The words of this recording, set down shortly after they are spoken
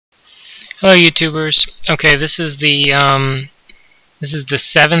Hello YouTubers. Okay, this is the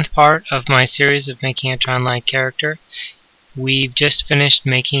 7th part of my series of making a Tron-like character. We've just finished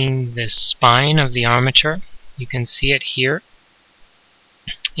making the spine of the armature. You can see it here.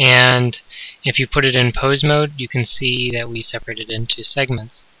 And if you put it in pose mode, you can see that we separated it into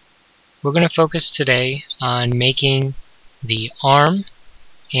segments. We're going to focus today on making the arm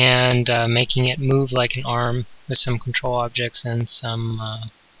and making it move like an arm with some control objects and some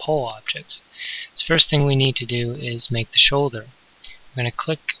pole objects. So first thing we need to do is make the shoulder. We're going to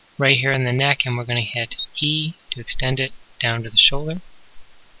click right here in the neck and we're going to hit E to extend it down to the shoulder.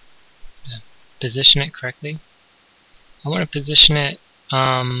 Position it correctly. I want to position it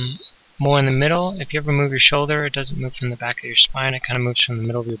more in the middle. If you ever move your shoulder, it doesn't move from the back of your spine, it kind of moves from the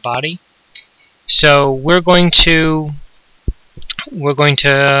middle of your body. So we're going to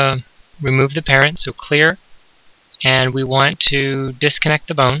remove the parent, so clear, and we want to disconnect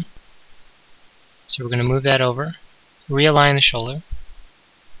the bone. So we're going to move that over, realign the shoulder,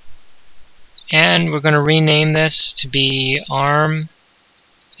 and we're going to rename this to be Arm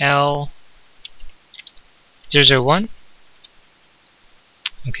L001.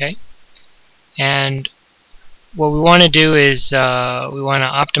 Okay, and what we want to do is we want to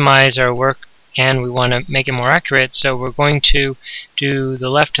optimize our work and we want to make it more accurate, so we're going to do the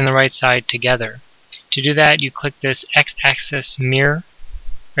left and the right side together. To do that, you click this X-axis mirror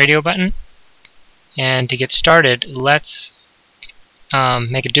radio button, and to get started, let's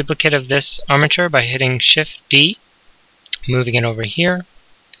make a duplicate of this armature by hitting Shift D, moving it over here,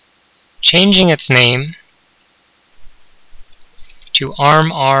 changing its name to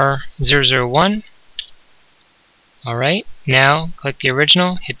Arm R001. Alright, now click the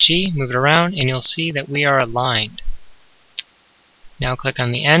original, hit G, move it around, and you'll see that we are aligned. Now click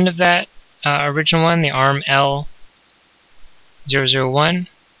on the end of that original one, the Arm L001,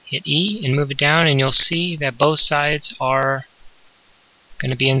 hit E and move it down, and you'll see that both sides are going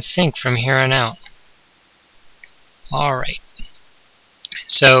to be in sync from here on out. Alright,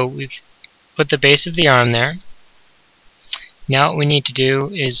 so we've put the base of the arm there. Now what we need to do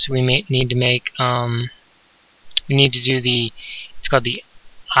is we need to do the, it's called the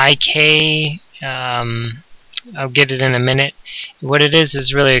IK, I'll get it in a minute. What it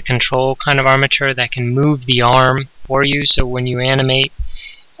is really a control kind of armature that can move the arm for you, so when you animate,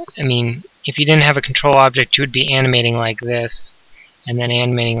 I mean, if you didn't have a control object, you would be animating like this and then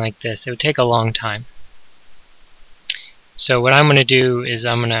animating like this. It would take a long time. So what I'm going to do is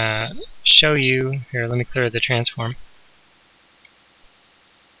I'm going to show you, here, let me clear the transform.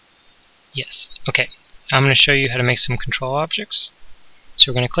 Yes, okay. I'm going to show you how to make some control objects.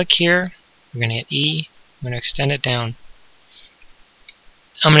 So we're going to click here, we're going to hit E, I'm going to extend it down.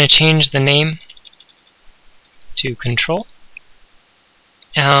 I'm going to change the name to Control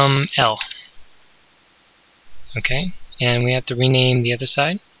L. Okay, and we have to rename the other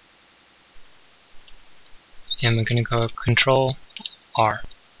side. And we're going to go Control R.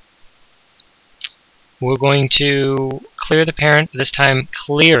 We're going to clear the parent, this time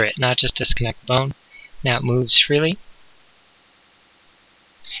clear it, not just disconnect the bone. Now it moves freely.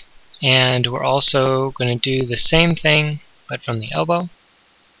 And we're also going to do the same thing, but from the elbow.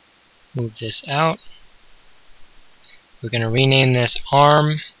 Move this out. We're going to rename this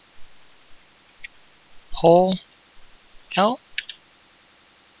Arm Pole L.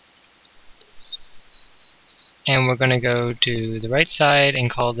 And we're going to go to the right side and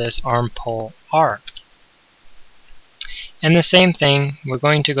call this Arm Pole R. And the same thing, we're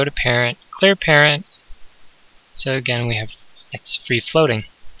going to go to Parent, clear Parent. So again, it's free floating.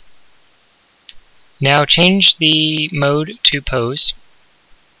 Now change the mode to pose,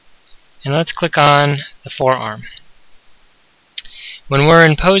 and let's click on the forearm. When we're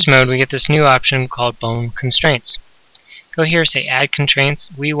in pose mode, we get this new option called Bone Constraints. Go here, say Add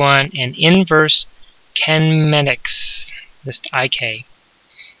Constraints. We want an inverse kinematics, this IK.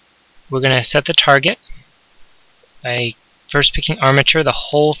 We're going to set the target by first picking armature, the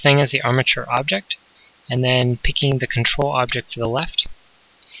whole thing as the armature object, and then picking the control object for the left,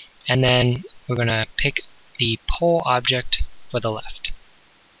 and then we're going to pick the pole object for the left.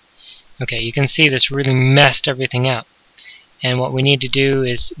 Okay, you can see this really messed everything up. And what we need to do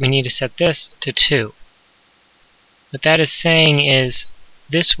is we need to set this to 2. What that is saying is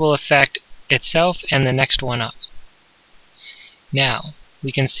this will affect itself and the next one up. Now,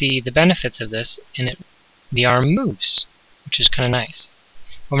 we can see the benefits of this, and the arm moves, which is kind of nice.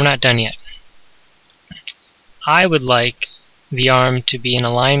 But we're not done yet. I would like the arm to be in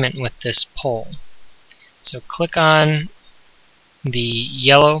alignment with this pole. So click on the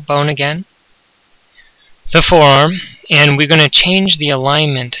yellow bone again, the forearm, and we're going to change the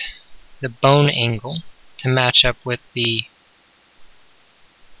alignment the bone angle to match up with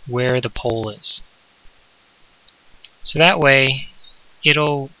where the pole is. So that way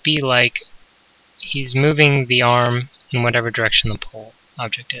it'll be like he's moving the arm in whatever direction the pole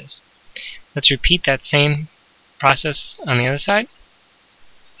object is. Let's repeat that same process on the other side.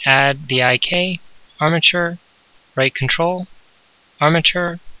 Add the IK, armature, right control,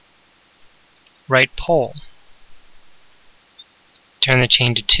 armature, right pole. Turn the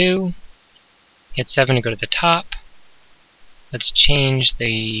chain to 2, hit 7 to go to the top. Let's change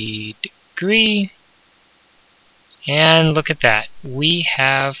the degree, and look at that. We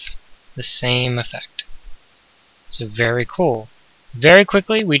have the same effect. So very cool. Very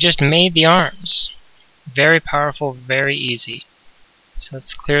quickly, we just made the arms. Very powerful, very easy. So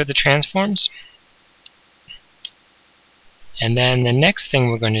let's clear the transforms. And then the next thing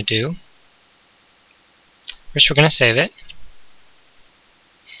we're going to do, first we're going to save it.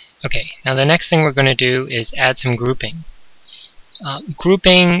 Okay, now the next thing we're going to do is add some grouping.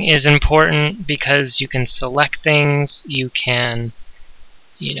 Grouping is important because you can select things, you can,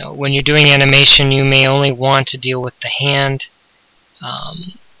 when you're doing animation you may only want to deal with the hand.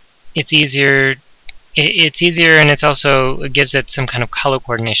 It's easier and it gives it some kind of color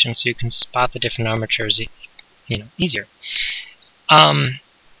coordination so you can spot the different armatures easier.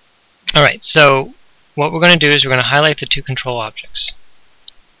 Alright, so what we're going to do is we're going to highlight the 2 control objects.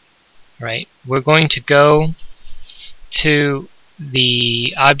 Right, we're going to go to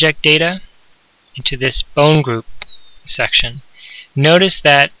the object data into this bone group section. Notice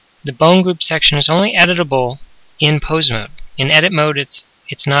that the bone group section is only editable in pose mode. In edit mode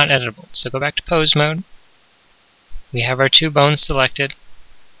it's not editable. So go back to pose mode. We have our 2 bones selected.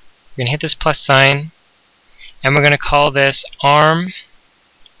 We're going to hit this plus sign and we're going to call this arm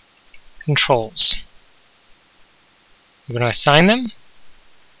controls. We're going to assign them.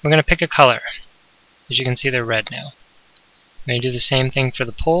 We're going to pick a color. As you can see, they're red now. We're going to do the same thing for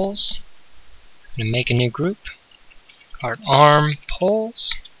the poles. I'm going to make a new group called arm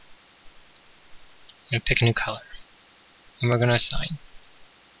poles. I'm going to pick a new color. And we're going to assign.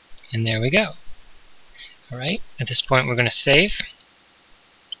 And there we go. Alright, at this point we're going to save.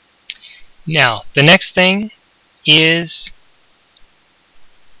 Now, the next thing is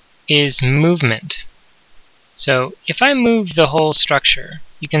movement. So if I move the whole structure,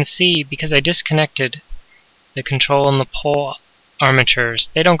 you can see because I disconnected the control and the pole armatures,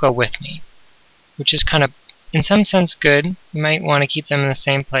 they don't go with me, which is kind of, in some sense, good. You might want to keep them in the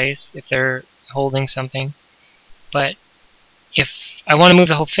same place if they're holding something, but if I want to move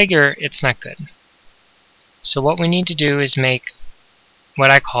the whole figure, it's not good. So what we need to do is make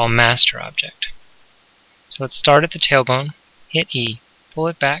what I call a master object. So let's start at the tailbone, hit E, pull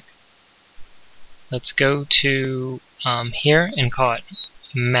it back. Let's go to here and call it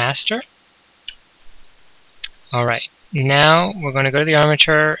master. Alright, now we're going to go to the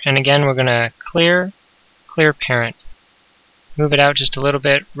armature, and again we're going to clear parent. Move it out just a little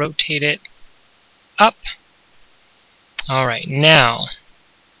bit, rotate it up. Alright, now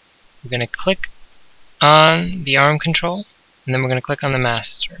we're going to click on the arm control, and then we're going to click on the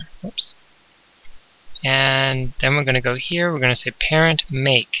master. Whoops. And then we're going to go here, we're going to say parent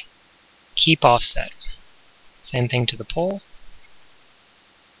make, keep offset. Same thing to the pole.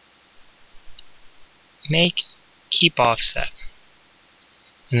 Make, keep offset.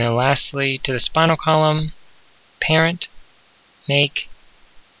 And then lastly to the spinal column, parent, make,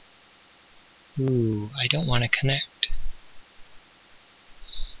 I don't want to connect.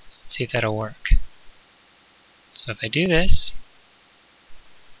 Let's see if that'll work. So if I do this,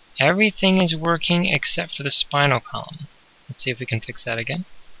 everything is working except for the spinal column. Let's see if we can fix that again.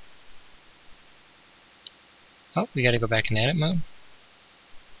 Oh, we gotta go back in edit mode.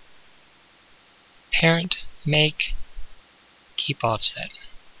 Parent, make, keep offset.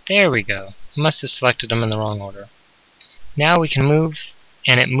 There we go. I must have selected them in the wrong order. Now we can move,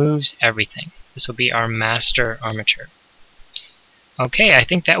 and it moves everything. This will be our master armature. Okay, I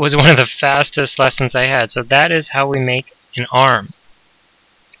think that was one of the fastest lessons I had. So that is how we make an arm.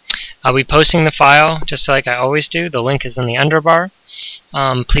 I'll be posting the file just like I always do. The link is in the underbar.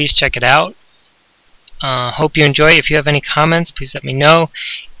 Please check it out. Hope you enjoy. If you have any comments, please let me know.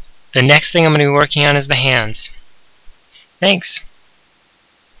 The next thing I'm going to be working on is the hands. Thanks.